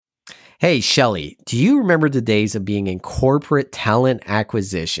Hey, Shelley, do you remember the days of being in corporate talent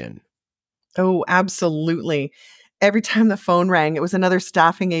acquisition? Oh, absolutely. Every time the phone rang, it was another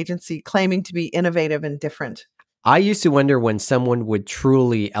staffing agency claiming to be innovative and different. I used to wonder when someone would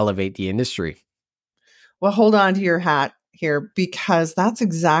truly elevate the industry. Well, hold on to your hat here because that's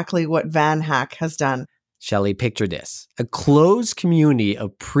exactly what Van Hack has done. Shelley, picture this. A closed community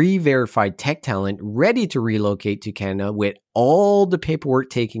of pre-verified tech talent ready to relocate to Canada with all the paperwork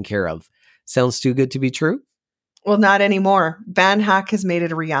taken care of. Sounds too good to be true? Well, not anymore. Van Hack has made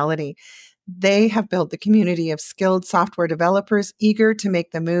it a reality. They have built the community of skilled software developers eager to make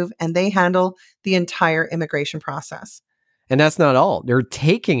the move, and they handle the entire immigration process. And that's not all. They're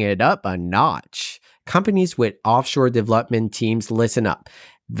taking it up a notch. Companies with offshore development teams, listen up.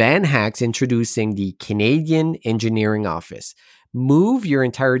 Van Hack's introducing the Canadian Engineering Office. Move your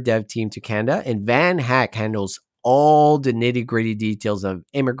entire dev team to Canada, and Van Hack handles all the nitty-gritty details of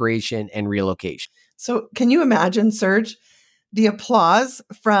immigration and relocation. So, can you imagine, Serge, the applause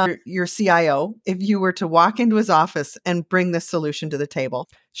from your CIO if you were to walk into his office and bring this solution to the table?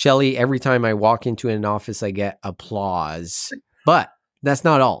 Shelley, every time I walk into an office, I get applause. But that's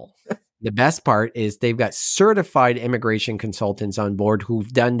not all. The best part is they've got certified immigration consultants on board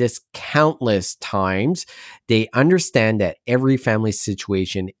who've done this countless times. They understand that every family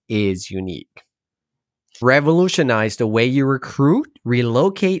situation is unique. Revolutionize the way you recruit,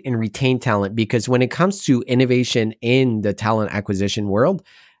 relocate, and retain talent, because when it comes to innovation in the talent acquisition world,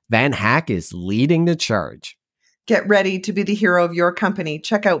 Van Hack is leading the charge. Get ready to be the hero of your company.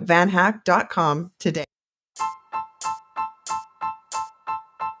 Check out vanhack.com today.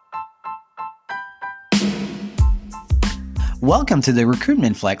 Welcome to the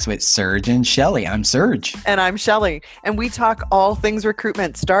Recruitment Flex with Serge and Shelley. I'm Serge. And I'm Shelley. And we talk all things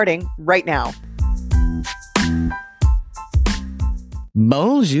recruitment starting right now.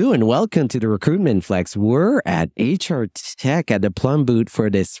 Bonjour and welcome to the Recruitment Flex. We're at HRTech at the Plum booth for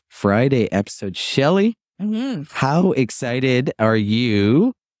this Friday episode. Shelley, how excited are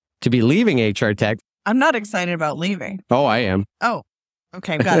you to be leaving HRTech? I'm not excited about leaving. Oh, I am. Oh,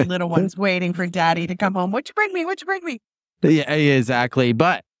 okay. I've got little ones waiting for daddy to come home. What'd you bring me? What'd you bring me? Yeah, exactly.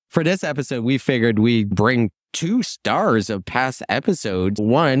 But for this episode, we figured we'd bring 2 stars of past episodes.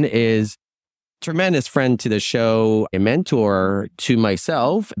 One is tremendous friend to the show, a mentor to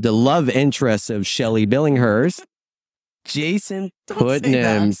myself, the love interest of Shelley Billinghurst, Jason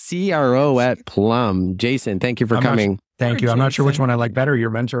Putnam, CRO at Plum. Jason, thank you for coming. Thank you. I'm not sure which one I like better, your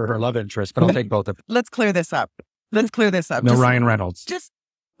mentor or her love interest, but I'll take both of them. Let's clear this up. No Just, Ryan Reynolds.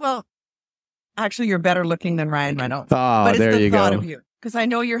 Actually, you're better looking than Ryan Reynolds. Oh, but it's there the you thought go. of you, because I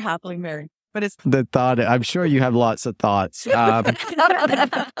know you're happily married. But it's The thought, I'm sure you have lots of thoughts.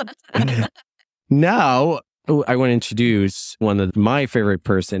 Now, I want to introduce one of my favorite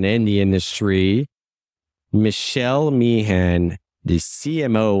person in the industry, Michelle Meehan, the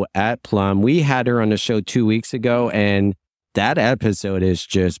CMO at Plum. We had her on the show 2 weeks ago, and that episode is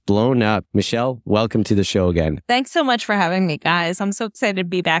just blown up. Michelle, welcome to the show again. Thanks so much for having me, guys. I'm so excited to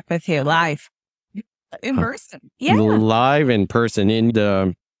be back with you live. in person. Yeah. Live in person. In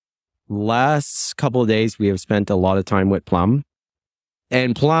the last couple of days, we have spent a lot of time with Plum.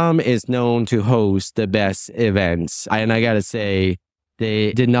 And Plum is known to host the best events. And I got to say,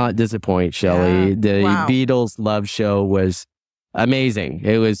 they did not disappoint, Shelley. Yeah. The Wow. Beatles Love Show was amazing.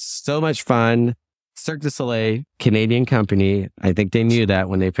 It was so much fun. Cirque du Soleil, Canadian company. I think they knew that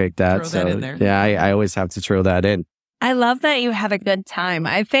when they picked that. Throw that in there. Yeah, I always have to throw that in. I love that you had a good time.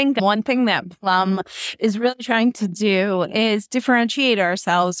 I think one thing that Plum is really trying to do is differentiate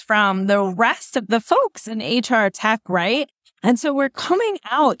ourselves from the rest of the folks in HR tech, right? And so we're coming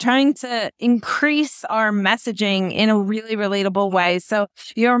out trying to increase our messaging in a really relatable way. So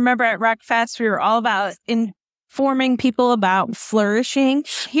you remember at RecFest, we were all about informing people about flourishing.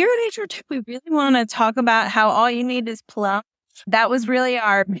 Here at HRTech, we really want to talk about how all you need is Plum. That was really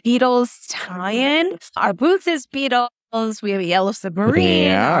our Beatles tie-in. Our booth is Beatles. We have a Yellow Submarine.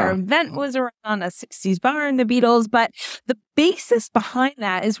 Yeah. Our event was around a 60s bar in the Beatles. But the basis behind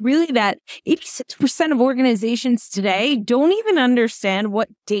that is really that 86% of organizations today don't even understand what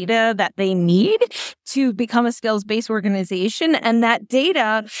data that they need to become a skills-based organization. And that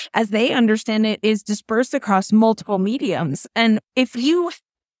data, as they understand it, is dispersed across multiple mediums. And if you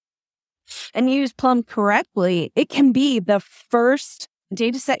use Plum correctly, it can be the first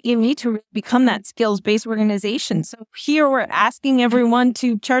data set you need to become that skills-based organization. So here we're asking everyone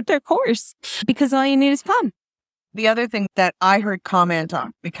to chart their course because all you need is Plum. The other thing that I heard comment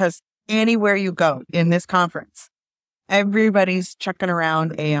on, because anywhere you go in this conference, everybody's chucking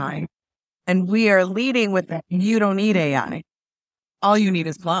around AI. And we are leading with that. You don't need AI. All you need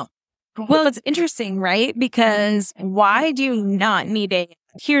is Plum. Well, it's interesting, right? Because why do you not need AI?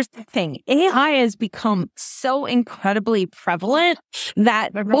 Here's the thing. AI has become so incredibly prevalent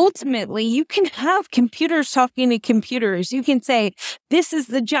that ultimately you can have computers talking to computers. You can say, this is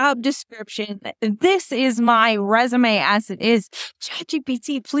the job description. This is my resume as it is.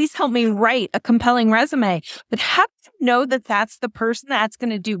 ChatGPT, please help me write a compelling resume. But how do you know that that's the person that's going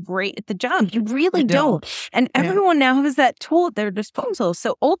to do great at the job? You really don't. And everyone now has that tool at their disposal.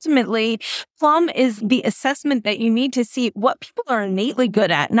 So ultimately, Plum is the assessment that you need to see what people are innately good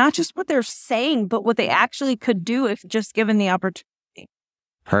at, not just what they're saying, but what they actually could do if just given the opportunity.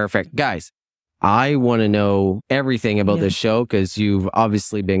 Perfect. Guys, I want to know everything about this show because you've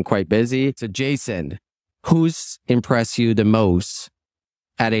obviously been quite busy. So Jason, who's impressed you the most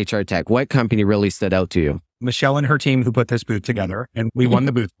at HRTech? What company really stood out to you? Michelle and her team who put this booth together, and we won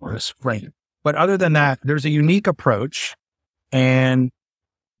the booth for us. Right. But other than that, there's a unique approach, and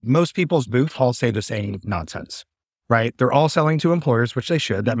most people's booth all say the same nonsense, right? They're all selling to employers, which they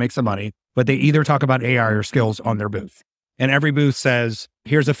should. That makes them money. But they either talk about AI or skills on their booth. And every booth says,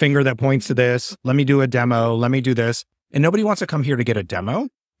 here's a finger that points to this. Let me do a demo. Let me do this. And nobody wants to come here to get a demo.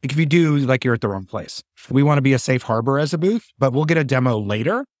 If you do, like, you're at the wrong place. We want to be a safe harbor as a booth, but we'll get a demo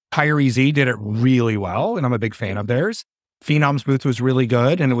later. HireEZ did it really well, and I'm a big fan of theirs. Phenom's booth was really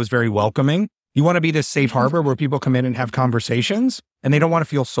good, and it was very welcoming. You want to be this safe harbor where people come in and have conversations, and they don't want to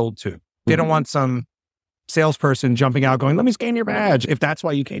feel sold to. They don't want some salesperson jumping out going, let me scan your badge. If that's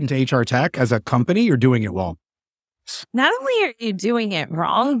why you came to HRTech as a company, you're doing it wrong. Not only are you doing it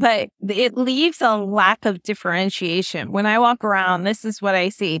wrong, but it leaves a lack of differentiation. When I walk around, this is what I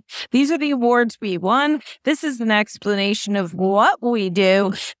see. These are the awards we won. This is an explanation of what we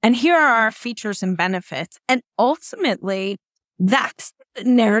do. And here are our features and benefits. And ultimately, that's the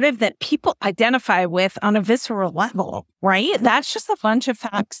narrative that people identify with on a visceral level, right? That's just a bunch of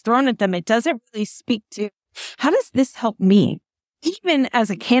facts thrown at them. It doesn't really speak to, how does this help me? Even as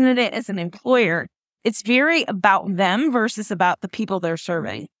a candidate, as an employer, it's very about them versus about the people they're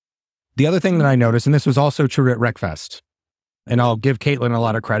serving. The other thing that I noticed, and this was also true at RecFest, and I'll give Caitlin a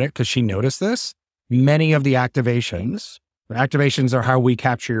lot of credit because she noticed this, many of the activations are how we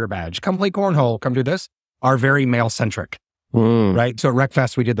capture your badge. Come play cornhole, come do this, are very male-centric, right? So at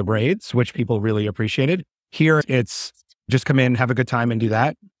RecFest, we did the braids, which people really appreciated. Here, it's just come in, have a good time, and do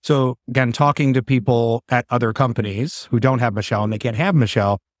that. So again, talking to people at other companies who don't have Michelle and they can't have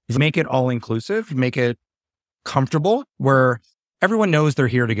Michelle, is make it all inclusive, make it comfortable where everyone knows they're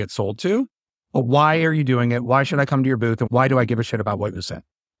here to get sold to. But why are you doing it? Why should I come to your booth? And why do I give a shit about what you said?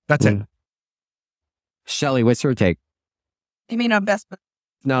 That's it. Shelley, what's your take? You mean on best?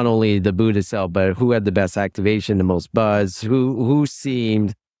 Not only the booth itself, but who had the best activation, the most buzz, who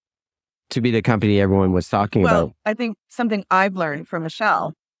seemed to be the company everyone was talking about? I think something I've learned from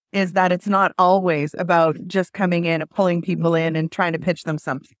Michelle is that it's not always about just coming in and pulling people in and trying to pitch them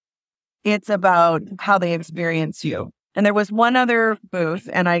something. It's about how they experience you. And there was one other booth,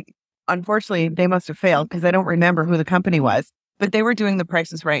 and unfortunately, they must have failed because I don't remember who the company was, but they were doing the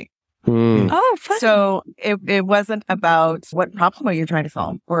prices right. Oh, fun. So it wasn't about what problem are you trying to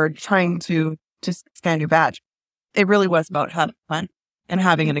solve or trying to scan your badge. It really was about having fun and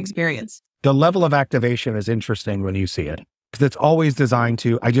having an experience. The level of activation is interesting when you see it because it's always designed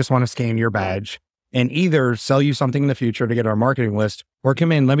to, I just want to scan your badge and either sell you something in the future to get our marketing list or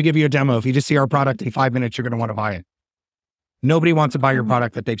come in, let me give you a demo. If you just see our product in 5 minutes, you're going to want to buy it. Nobody wants to buy your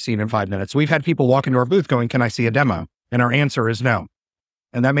product that they've seen in 5 minutes. We've had people walk into our booth going, can I see a demo? And our answer is no.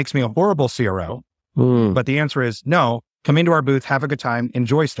 And that makes me a horrible CRO. But the answer is no. Come into our booth, have a good time,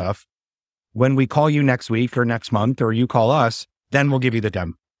 enjoy stuff. When we call you next week or next month, or you call us, then we'll give you the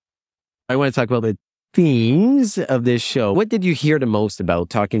demo. I want to talk about the themes of this show. What did you hear the most about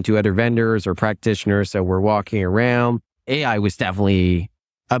talking to other vendors or practitioners that were walking around? AI was definitely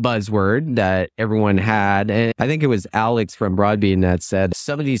a buzzword that everyone had. And I think it was Alex from Broadbean that said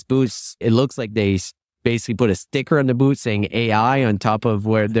some of these booths, it looks like they basically put a sticker on the booth saying AI on top of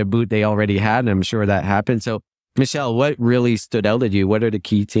where the booth they already had. And I'm sure that happened. So Michelle, what really stood out at you? What are the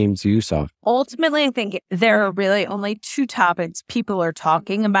key themes you saw? Ultimately, I think there are really only two topics people are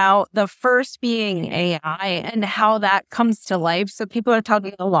talking about. The first being AI and how that comes to life. So people are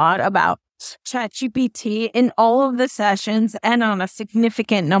talking a lot about ChatGPT in all of the sessions and on a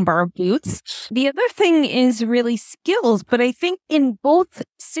significant number of booths. The other thing is really skills. But I think in both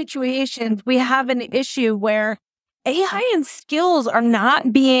situations, we have an issue where AI and skills are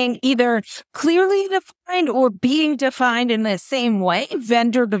not being either clearly defined or being defined in the same way,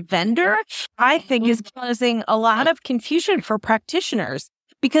 vendor to vendor, I think is causing a lot of confusion for practitioners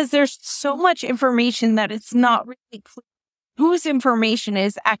because there's so much information that it's not really clear whose information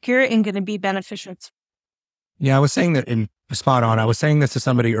is accurate and going to be beneficial. Yeah, I was saying that spot on. I was saying this to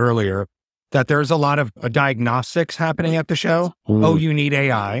somebody earlier that there's a lot of diagnostics happening at the show. Oh, you need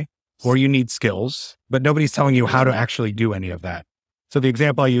AI or you need skills, but nobody's telling you how to actually do any of that. So the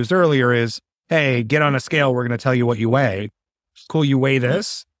example I used earlier is, hey, get on a scale. We're going to tell you what you weigh. Cool. You weigh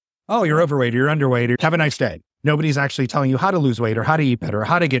this. Oh, you're overweight, or you're underweight, or have a nice day. Nobody's actually telling you how to lose weight or how to eat better or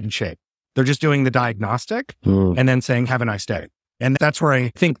how to get in shape. They're just doing the diagnostic and then saying, have a nice day. And that's where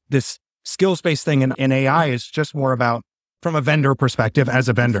I think this skills-based thing in AI is just more about, from a vendor perspective, as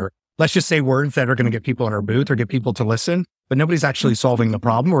a vendor, let's just say words that are going to get people in our booth or get people to listen, but nobody's actually solving the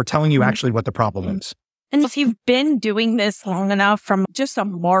problem or telling you actually what the problem is. And if you've been doing this long enough from just a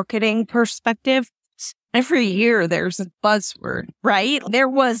marketing perspective, every year there's a buzzword, right? There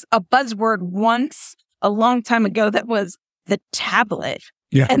was a buzzword once a long time ago that was the tablet.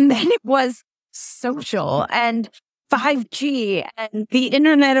 Yeah. And then it was social and 5G and the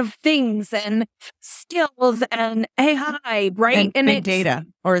Internet of Things and skills and AI, right? And big data.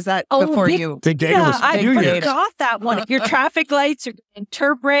 Or is that before you? Big data was I few years. forgot that one. Your traffic lights are going to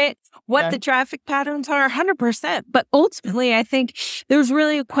interpret what the traffic patterns are 100%. But ultimately, I think there's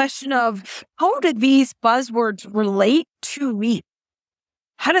really a question of how do these buzzwords relate to me?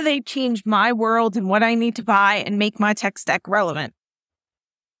 How do they change my world and what I need to buy and make my tech stack relevant?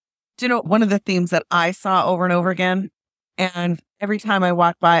 Do you know, one of the themes that I saw over and over again, and every time I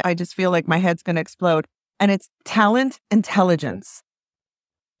walk by, I just feel like my head's going to explode, and it's talent intelligence.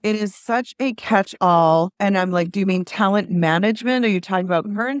 It is such a catch-all, and I'm like, do you mean talent management? Are you talking about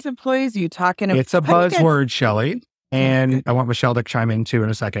current employees? Are you talking about... It's a buzzword, Shelley, and I want Michelle to chime in too in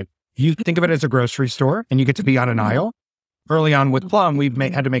a second. You think of it as a grocery store, and you get to be on an aisle. Early on with Plum, we've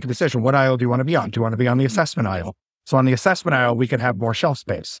had to make a decision. What aisle do you want to be on? Do you want to be on the assessment aisle? So on the assessment aisle, we could have more shelf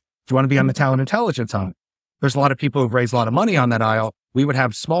space. Do you want to be on the talent intelligence aisle? There's a lot of people who've raised a lot of money on that aisle. We would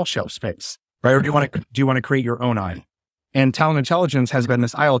have small shelf space, right? Or do you want to create your own aisle? And talent intelligence has been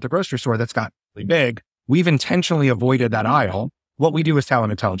this aisle at the grocery store that's got really big. We've intentionally avoided that aisle. What we do is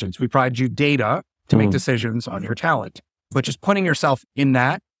talent intelligence. We provide you data to make decisions on your talent, but just putting yourself in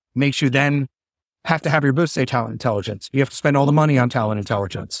that makes you then have to have your booth say talent intelligence. You have to spend all the money on talent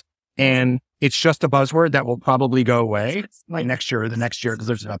intelligence. And it's just a buzzword that will probably go away like next year or the next year because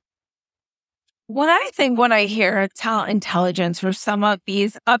there's a... What I think when I hear talent intelligence or some of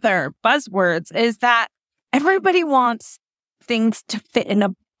these other buzzwords is that everybody wants things to fit in a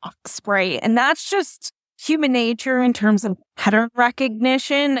box, right? And that's just human nature in terms of pattern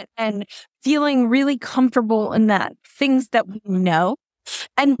recognition and feeling really comfortable in that things that we know.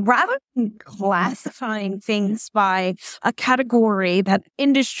 And rather than classifying things by a category that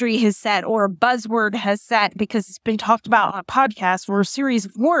industry has set or a buzzword has set because it's been talked about on a podcast or a series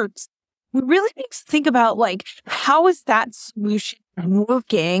of words, we really need to think about, like, how is that solution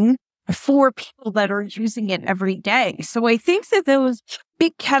working for people that are using it every day? So I think that those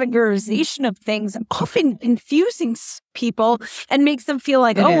big categorization of things often confusing people and makes them feel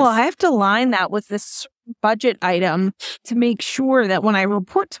like, well, I have to align that with this budget item to make sure that when I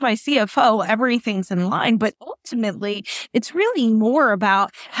report to my CFO, everything's in line. But ultimately, it's really more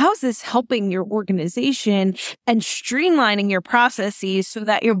about how's this helping your organization and streamlining your processes so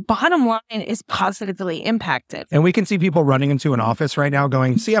that your bottom line is positively impacted. And we can see people running into an office right now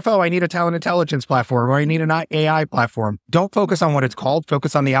going, CFO, I need a talent intelligence platform, or I need an AI platform. Don't focus on what it's called.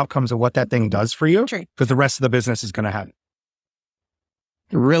 Focus on the outcomes of what that thing does for you, because the rest of the business is going to have it.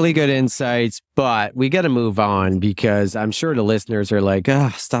 Really good insights, but we got to move on because I'm sure the listeners are like,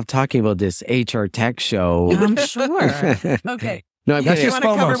 stop talking about this HRTech show. I'm sure. Okay. No, I'm You kidding. want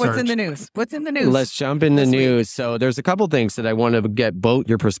to cover what's in the news? What's in the news? Let's jump in the news. So there's a couple things that I want to get both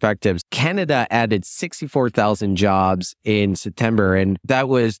your perspectives. Canada added 64,000 jobs in September, and that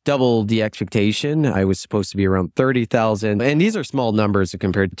was double the expectation. I was supposed to be around 30,000. And these are small numbers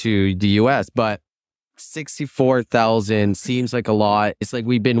compared to the US, but 64,000 seems like a lot. It's like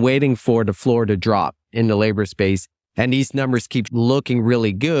we've been waiting for the floor to drop in the labor space, and these numbers keep looking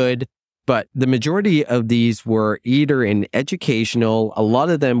really good. But the majority of these were either in educational, a lot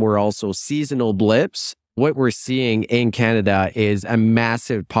of them were also seasonal blips. What we're seeing in Canada is a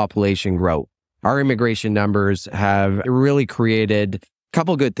massive population growth. Our immigration numbers have really created a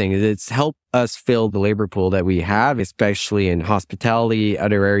couple good things. It's helped us fill the labor pool that we have, especially in hospitality,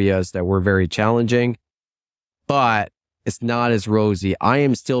 other areas that were very challenging. But it's not as rosy. I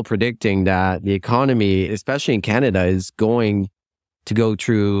am still predicting that the economy, especially in Canada, is going to go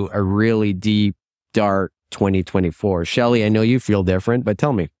through a really deep, dark 2024. Shelley, I know you feel different, but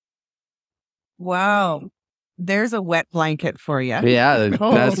tell me. Wow. There's a wet blanket for you. Yeah,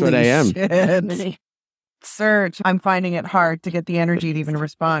 that's what I am. Shit. Serge, I'm finding it hard to get the energy to even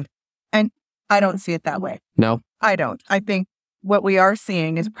respond. And I don't see it that way. No. I don't. I think what we are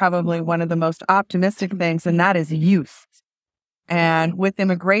seeing is probably one of the most optimistic things, and that is youth. And with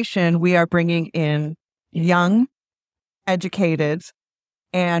immigration, we are bringing in young, educated,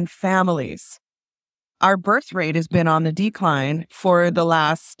 and families. Our birth rate has been on the decline for the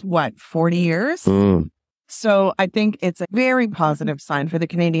last, 40 years? So I think it's a very positive sign for the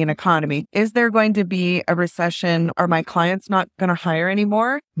Canadian economy. Is there going to be a recession? Are my clients not going to hire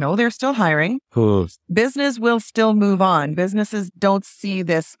anymore? No, they're still hiring. Business will still move on. Businesses don't see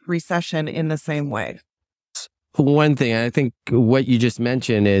this recession in the same way. One thing, I think what you just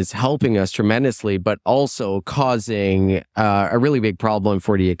mentioned is helping us tremendously, but also causing a really big problem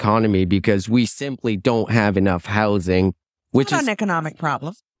for the economy because we simply don't have enough housing, which It's not is an economic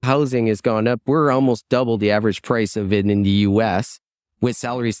problem. housing has gone up. We're almost double the average price of it in the US with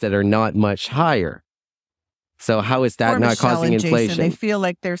salaries that are not much higher. So how is that Poor not Michelle causing and Jason, inflation? they feel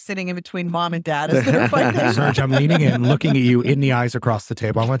like they're sitting in between mom and dad as they're fighting. Serge, I'm leaning in, looking at you in the eyes across the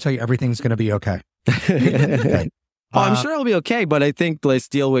table. I want to tell you everything's going to be okay. Oh, I'm sure it'll be okay, but I think let's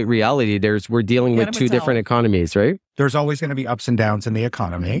deal with reality. We're dealing with two different economies, right? There's always going to be ups and downs in the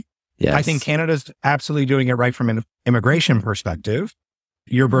economy. Yes. I think Canada's absolutely doing it right from an immigration perspective.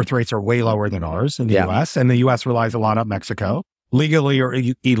 Your birth rates are way lower than ours in the US, and the US relies a lot on Mexico, legally or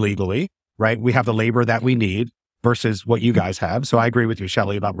illegally, right? We have the labor that we need versus what you guys have. So I agree with you,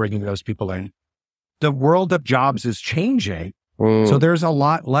 Shelley, about bringing those people in. The world of jobs is changing. So there's a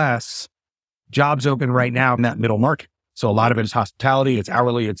lot less jobs open right now in that middle market. So a lot of it is hospitality, it's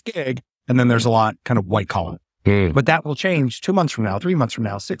hourly, it's gig, and then there's a lot kind of white collar. But that will change 2 months from now, 3 months from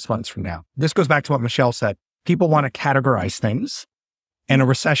now, 6 months from now. This goes back to what Michelle said. People want to categorize things, and a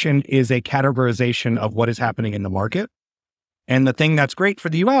recession is a categorization of what is happening in the market. And the thing that's great for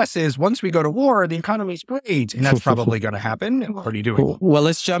the US is once we go to war, the economy's great, and that's probably going to happen. And we're already doing it. Well,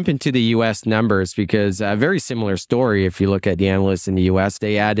 let's jump into the U.S. numbers because a very similar story. If you look at the analysts in the U.S.,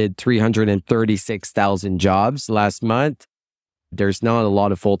 they added 336,000 jobs last month. There's not a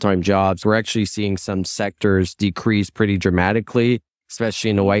lot of full-time jobs. We're actually seeing some sectors decrease pretty dramatically,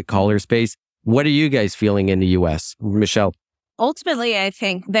 especially in the white-collar space. What are you guys feeling in the U.S., Michelle? Ultimately, I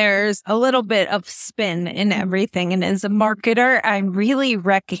think there's a little bit of spin in everything. And as a marketer, I really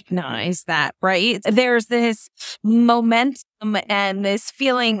recognize that, right? There's this momentum and this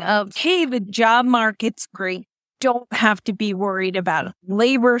feeling of, hey, the job market's great. Don't have to be worried about a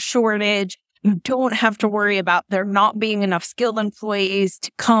labor shortage. You don't have to worry about there not being enough skilled employees to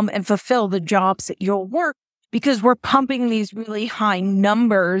come and fulfill the jobs at your work, because we're pumping these really high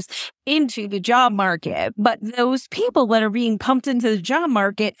numbers into the job market. But those people that are being pumped into the job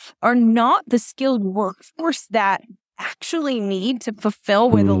market are not the skilled workforce that actually need to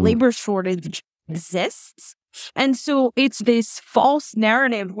fulfill where the labor shortage exists. And so it's this false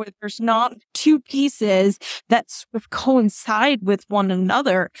narrative where there's not two pieces that sort of coincide with one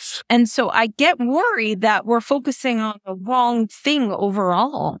another. And so I get worried that we're focusing on the wrong thing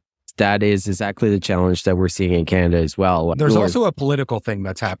overall. That is exactly the challenge that we're seeing in Canada as well. There's also a political thing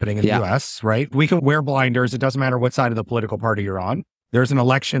that's happening in the US, right? We can wear blinders. It doesn't matter what side of the political party you're on. There's an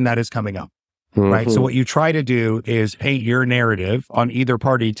election that is coming up, right? So what you try to do is paint your narrative on either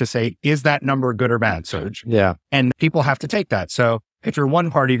party to say, is that number good or bad, Serge? Yeah. And people have to take that. So if you're one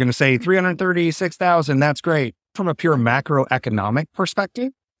party, you're going to say 336,000, that's great. From a pure macroeconomic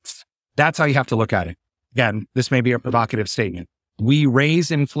perspective, that's how you have to look at it. Again, this may be a provocative statement. We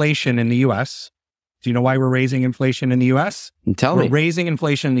raise inflation in the US. Do you know why we're raising inflation in the US? Tell me. We're raising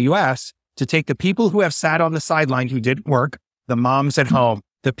inflation in the US to take the people who have sat on the sideline who didn't work, the moms at home,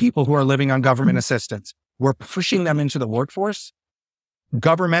 the people who are living on government assistance. We're pushing them into the workforce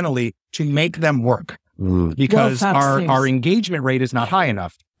governmentally to make them work because our engagement rate is not high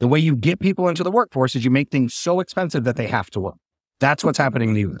enough. The way you get people into the workforce is you make things so expensive that they have to work. That's what's happening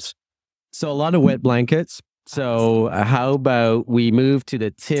in the US. So a lot of wet blankets. So how about we move to the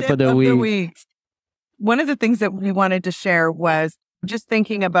tip of the week? One of the things that we wanted to share was just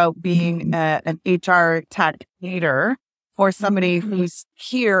thinking about being an HR tech leader or somebody who's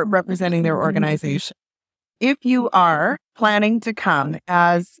here representing their organization. If you are planning to come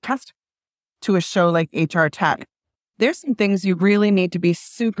as a customer to a show like HRTech, there's some things you really need to be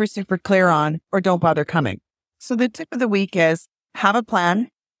super, super clear on or don't bother coming. So the tip of the week is have a plan,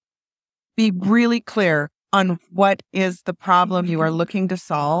 be really clear on what is the problem you are looking to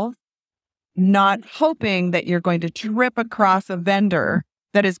solve, not hoping that you're going to trip across a vendor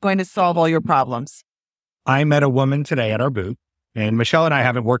that is going to solve all your problems. I met a woman today at our booth, and Michelle and I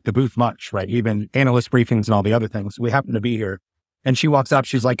haven't worked the booth much, right? Even analyst briefings and all the other things. We happen to be here. And she walks up,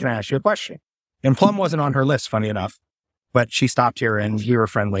 she's like, can I ask you a question? And Plum wasn't on her list, funny enough, but she stopped here and we were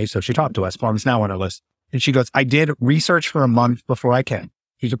friendly. So she talked to us. Plum's now on her list. And she goes, I did research for a month before I came.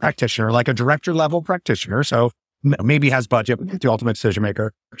 He's a practitioner, like a director level practitioner. So maybe has budget, but the ultimate decision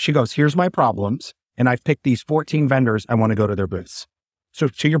maker. She goes, here's my problems. And I've picked these 14 vendors. I want to go to their booths. So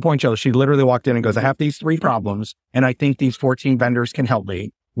to your point, Joe, she literally walked in and goes, I have these 3 problems and I think these 14 vendors can help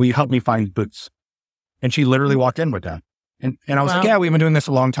me. Will you help me find booths? And she literally walked in with that. And I was like, yeah, we've been doing this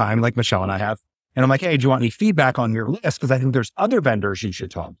a long time, like Michelle and I have. And I'm like, hey, do you want any feedback on your list? Because I think there's other vendors you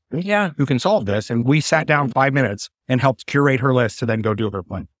should talk to who can solve this. And we sat down 5 minutes and helped curate her list to then go do her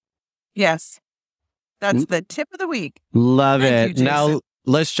plan. Yes. That's the tip of the week. Love Thank it. you, Now Jason.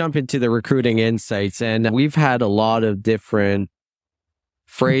 let's jump into the recruiting insights. And we've had a lot of different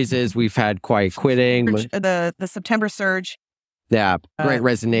phrases. We've had quiet quitting. The September surge. Yeah, great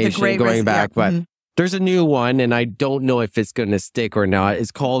resignation going back. But there's a new one, and I don't know if it's going to stick or not.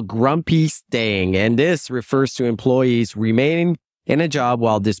 It's called grumpy staying. And this refers to employees remaining in a job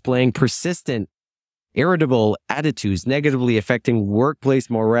while displaying persistent, irritable attitudes, negatively affecting workplace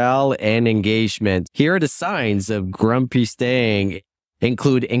morale and engagement. Here are the signs of grumpy staying: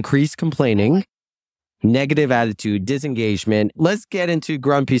 include increased complaining, negative attitude, disengagement. Let's get into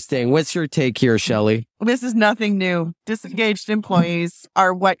grumpy staying. What's your take here, Shelley? This is nothing new. Disengaged employees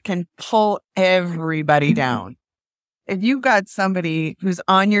are what can pull everybody down. If you've got somebody who's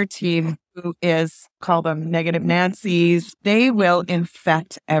on your team who is, call them negative Nancy's, they will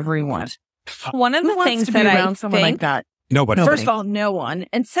infect everyone. One of the Who wants things to be that around I someone like think, that? Nobody. first of all, no one.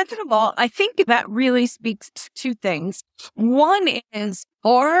 And second of all, I think that really speaks to 2 things. One is,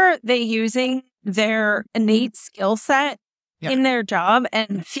 are they using their innate skill set in their job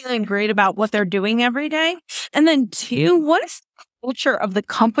and feeling great about what they're doing every day? And then 2, what is the culture of the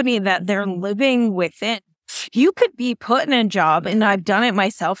company that they're living within? You could be put in a job, and I've done it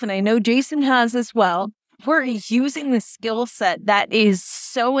myself, and I know Jason has as well. We're using the skill set that is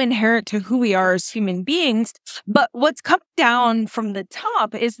so inherent to who we are as human beings. But what's coming down from the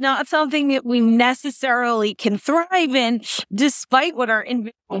top is not something that we necessarily can thrive in, despite what our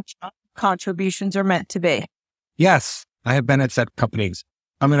individual job contributions are meant to be. Yes, I have been at said companies.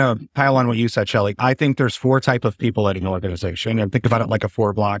 I'm going to pile on what you said, Shelley. I think there's 4 types of people at an organization, and think about it like a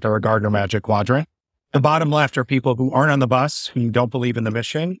 4-block or a Gardner Magic Quadrant. The bottom left are people who aren't on the bus, who don't believe in the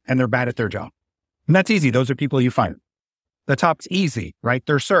mission, and they're bad at their job. And that's easy. Those are people you find. The top's easy, right?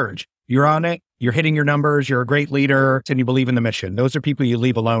 They're surge. You're on it. You're hitting your numbers. You're a great leader and you believe in the mission. Those are people you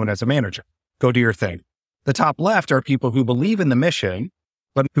leave alone as a manager. Go do your thing. The top left are people who believe in the mission,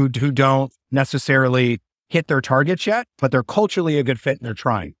 but who don't necessarily hit their targets yet, but they're culturally a good fit and they're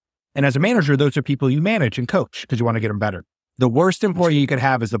trying. And as a manager, those are people you manage and coach because you want to get them better. The worst employee you could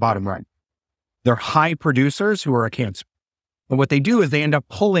have is the bottom right. They're high producers who are a cancer. And what they do is they end up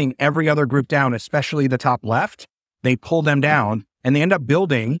pulling every other group down, especially the top left. They pull them down and they end up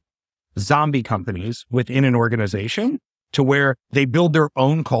building zombie companies within an organization to where they build their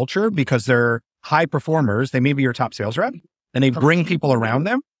own culture because they're high performers. They may be your top sales rep and they bring people around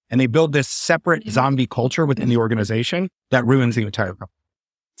them and they build this separate zombie culture within the organization that ruins the entire company.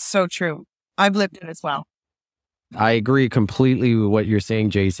 So true. I've lived it as well. I agree completely with what you're saying,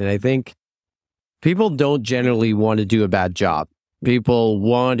 Jason. I think people don't generally want to do a bad job. People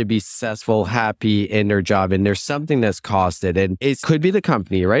want to be successful, happy in their job, and there's something that's costed. And it could be the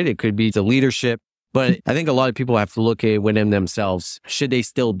company, right? It could be the leadership. But I think a lot of people have to look at it within themselves. Should they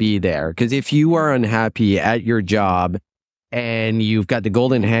still be there? Because if you are unhappy at your job and you've got the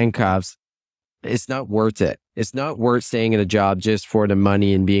golden handcuffs, it's not worth it. It's not worth staying in a job just for the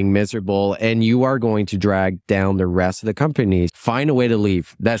money and being miserable. And you are going to drag down the rest of the company. Find a way to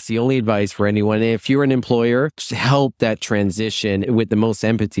leave. That's the only advice for anyone. And if you're an employer, just help that transition with the most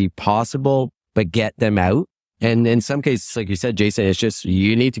empathy possible, but get them out. And in some cases, like you said, Jason, it's just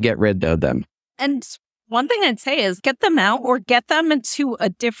you need to get rid of them. And one thing I'd say is get them out or get them into a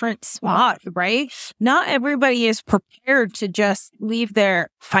different spot, right? Not everybody is prepared to just leave their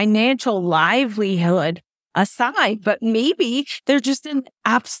financial livelihood aside, but maybe they're just an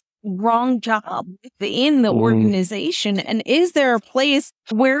absolute wrong job within the organization. And is there a place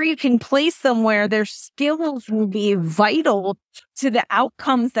where you can place them where their skills will be vital to the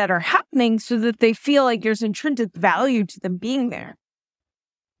outcomes that are happening so that they feel like there's intrinsic value to them being there?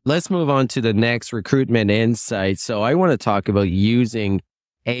 Let's move on to the next recruitment insight. So I want to talk about using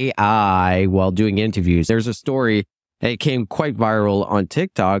AI while doing interviews. There's a story that came quite viral on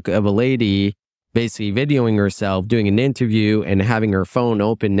TikTok of a lady basically videoing herself doing an interview and having her phone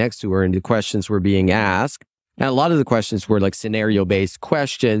open next to her and the questions were being asked. And a lot of the questions were like scenario-based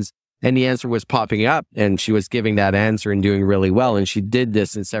questions and the answer was popping up and she was giving that answer and doing really well. And she did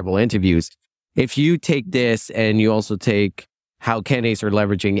this in several interviews. if you take this and you also take how candidates are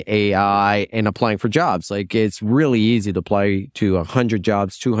leveraging AI and applying for jobs, like it's really easy to apply to 100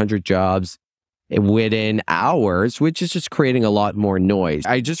 jobs, 200 jobs within hours, which is just creating a lot more noise.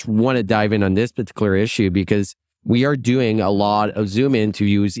 I just want to dive in on this particular issue because we are doing a lot of Zoom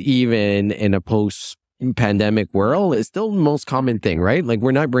interviews, even in a post-pandemic world. It's still the most common thing, right? Like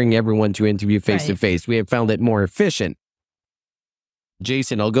we're not bringing everyone to interview face to face. We have found it more efficient.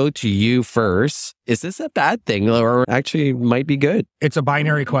 Jason, I'll go to you first. Is this a bad thing or actually might be good? It's a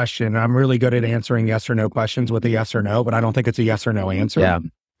binary question. I'm really good at answering yes or no questions with a yes or no, but I don't think it's a yes or no answer. Yeah.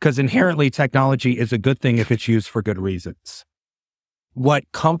 Because inherently technology is a good thing if it's used for good reasons. What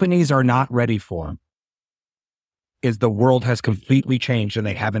companies are not ready for is the world has completely changed and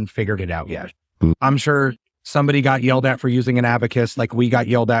they haven't figured it out yet. I'm sure somebody got yelled at for using an abacus, like we got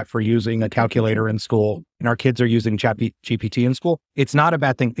yelled at for using a calculator in school, and our kids are using GPT in school. It's not a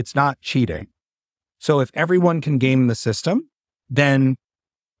bad thing. It's not cheating. So if everyone can game the system, then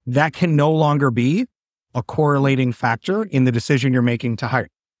that can no longer be a correlating factor in the decision you're making to hire.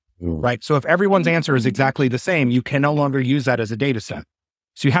 Right? So if everyone's answer is exactly the same, you can no longer use that as a data set.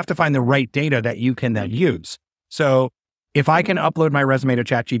 So you have to find the right data that you can then use. So if I can upload my resume to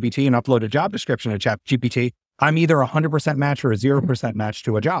ChatGPT and upload a job description to ChatGPT, I'm either 100% match or a 0% match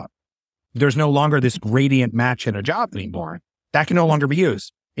to a job. There's no longer this gradient match in a job anymore. That can no longer be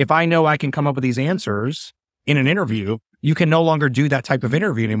used. If I know I can come up with these answers in an interview, you can no longer do that type of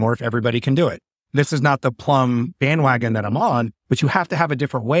interview anymore if everybody can do it. This is not the Plum bandwagon that I'm on, but you have to have a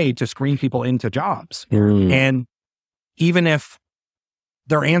different way to screen people into jobs. And even if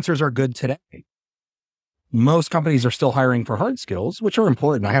their answers are good today, most companies are still hiring for hard skills, which are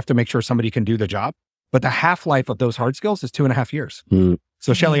important. I have to make sure somebody can do the job. But the half-life of those hard skills is 2.5 years.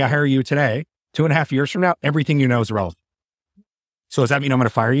 So Shelley, I hire you today. 2.5 years from now, everything you know is relevant. So does that mean I'm going to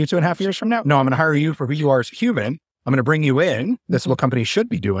fire you 2.5 years from now? No, I'm going to hire you for who you are as a human. I'm going to bring you in. This is what companies should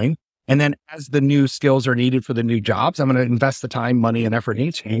be doing. And then as the new skills are needed for the new jobs, I'm going to invest the time, money, and effort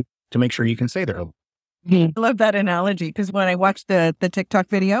into to make sure you can stay there. I love that analogy because when I watched the TikTok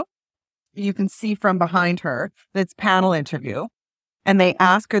video, you can see from behind her this panel interview and they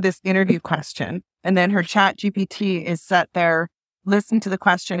ask her this interview question and then her chat GPT is set there, listen to the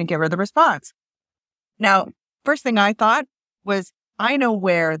question and give her the response. Now, first thing I thought was, I know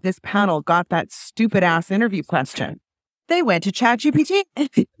where this panel got that stupid ass interview question. They went to chat GPT.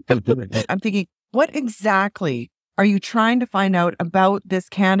 I'm thinking, what exactly are you trying to find out about this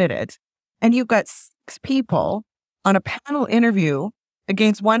candidate? And you've got 6 people on a panel interview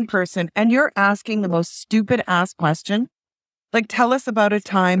against one person and you're asking the most stupid ass question. Like, tell us about a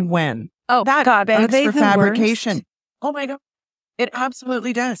time when. Oh, that God, are makes they for the fabrication. worst? Oh my God. It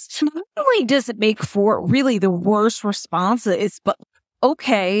absolutely does. Not only does it make for really the worst responses, but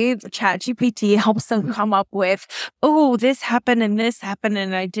okay, the ChatGPT helps them come up with, oh, this happened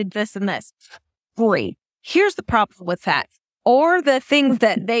and I did this and this. Great. Here's the problem with that. Or the things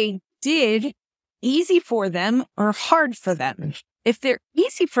that they did easy for them or hard for them. If they're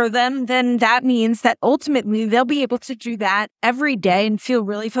easy for them, then that means that ultimately they'll be able to do that every day and feel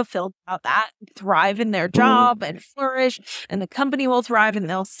really fulfilled about that, thrive in their job and flourish, and the company will thrive and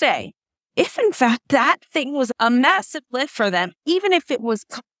they'll stay. If in fact that thing was a massive lift for them, even if it was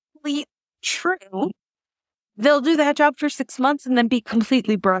completely true, they'll do that job for 6 months and then be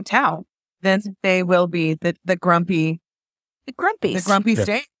completely burnt out. Then they will be the grumpy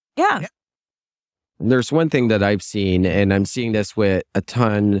state. Yeah. There's one thing that I've seen, and I'm seeing this with a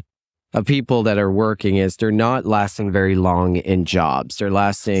ton of people that are working, is they're not lasting very long in jobs. They're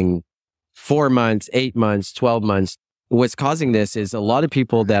lasting 4 months, 8 months, 12 months. What's causing this is a lot of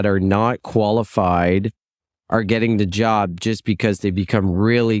people that are not qualified are getting the job just because they become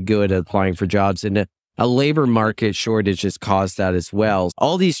really good at applying for jobs. And a labor market shortage has caused that as well.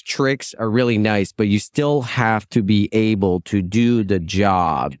 All these tricks are really nice, but you still have to be able to do the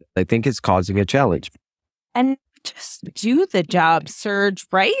job. I think it's causing a challenge. And just do the job, Serge,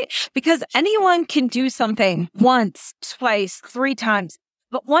 right? Because anyone can do something once, twice, 3 times.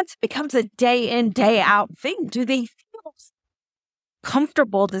 But once it becomes a day in, day out thing, do they feel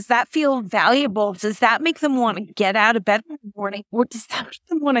comfortable? Does that feel valuable? Does that make them want to get out of bed in the morning? Or does that make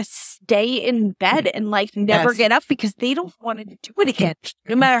them want to stay in bed and like never get up because they don't want to do it again,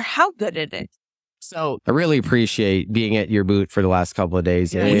 no matter how good it is? So I really appreciate being at your booth for the last couple of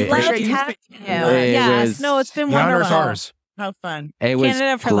days. We love having you. Yes. No, it's been wonderful. Ours. How fun. It was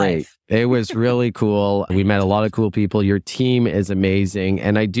Canada for great. life. It was really cool. We met a lot of cool people. Your team is amazing.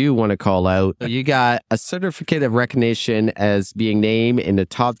 And I do want to call out, you got a certificate of recognition as being named in the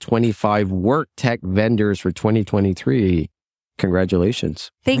top 25 work tech vendors for 2023.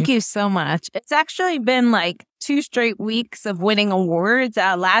 Congratulations. Thank you so much. It's actually been like 2 straight weeks of winning awards.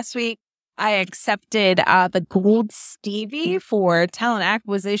 Last week, I accepted the Gold Stevie for talent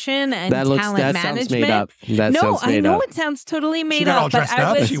acquisition and talent management. Sounds made up. I know it sounds totally made got all up, but dressed I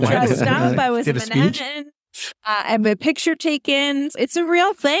up. was She went. dressed up. I was Did in a speech. Manhattan. I have a picture taken. It's a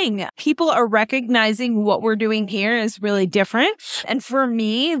real thing. People are recognizing what we're doing here is really different. And for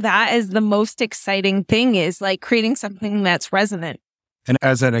me, that is the most exciting thing, is like creating something that's resonant. And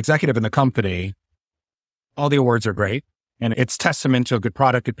as an executive in the company, all the awards are great. And it's testament to a good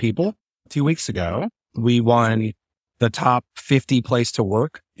product, good people. 2 weeks ago, we won the top 50 place to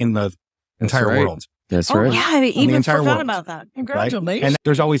work in the entire world. That's Oh, right. yeah, I the even entire forgot world. about that. Right? Congratulations. And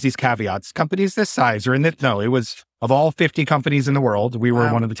there's always these caveats. Companies this size or in this, no, it was of all 50 companies in the world, we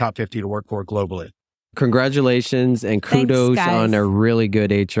were one of the top 50 to work for globally. Congratulations and Thanks, kudos guys. on a really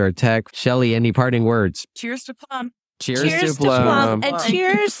good HR tech. Shelley, any parting words? Cheers to Plum. Cheers to Plum. And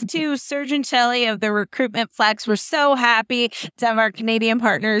cheers to Serge and Shelley of the Recruitment Flex. We're so happy to have our Canadian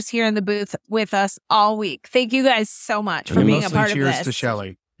partners here in the booth with us all week. Thank you guys so much for And being a mostly part of cheers this. to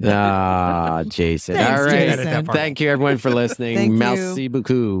Shelley. Jason. Thanks, All right. Jason. Thank you, everyone, for listening. Thank you. Merci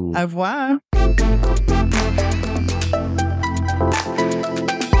beaucoup. Au revoir.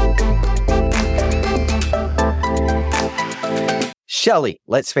 Shelley,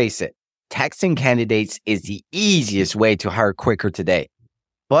 let's face it, texting candidates is the easiest way to hire quicker today.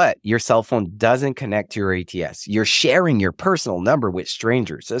 But your cell phone doesn't connect to your ATS. You're sharing your personal number with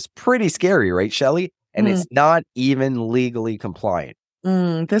strangers. That's pretty scary, right, Shelley? And it's not even legally compliant.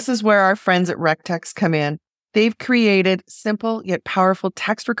 This is where our friends at HRTech come in. They've created simple yet powerful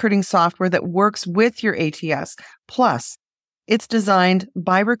text recruiting software that works with your ATS. Plus, it's designed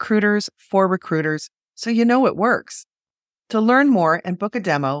by recruiters for recruiters, so you know it works. To learn more and book a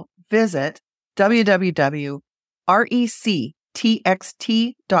demo, visit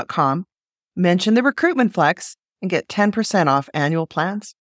www.rectxt.com, mention the Recruitment Flex, and get 10% off annual plans.